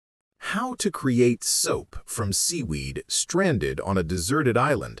How to create soap from seaweed stranded on a deserted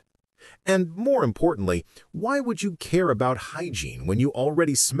island. And more importantly, why would you care about hygiene when you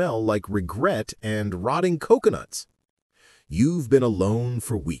already smell like regret and rotting coconuts? You've been alone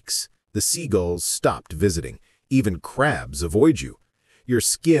for weeks. The seagulls stopped visiting. Even crabs avoid you. Your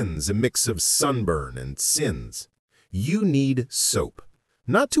skin's a mix of sunburn and sins. You need soap.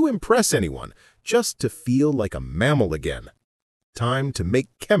 Not to impress anyone, just to feel like a mammal again. Time to make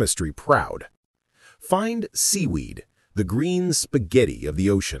chemistry proud. Find seaweed, the green spaghetti of the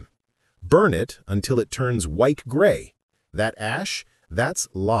ocean. Burn it until it turns white-gray. That ash, that's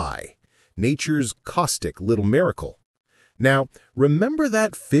lye, nature's caustic little miracle. Now, remember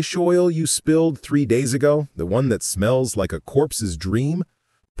that fish oil you spilled 3 days ago, the one that smells like a corpse's dream?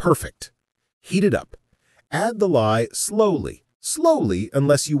 Perfect. Heat it up. Add the lye slowly,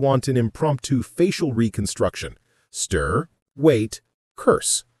 unless you want an impromptu facial reconstruction. Stir, wait,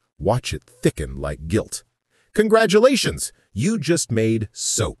 curse. Watch it thicken like guilt. Congratulations! You just made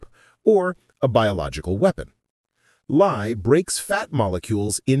soap, or a biological weapon. Lye breaks fat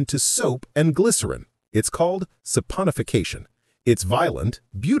molecules into soap and glycerin. It's called saponification. It's violent,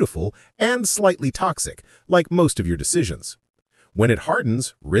 beautiful, and slightly toxic, like most of your decisions. When it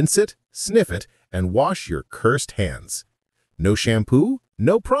hardens, rinse it, sniff it, and wash your cursed hands. No shampoo?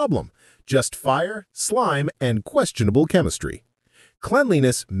 No problem. Just fire, slime, and questionable chemistry.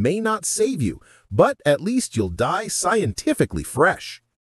 Cleanliness may not save you, but at least you'll die scientifically fresh.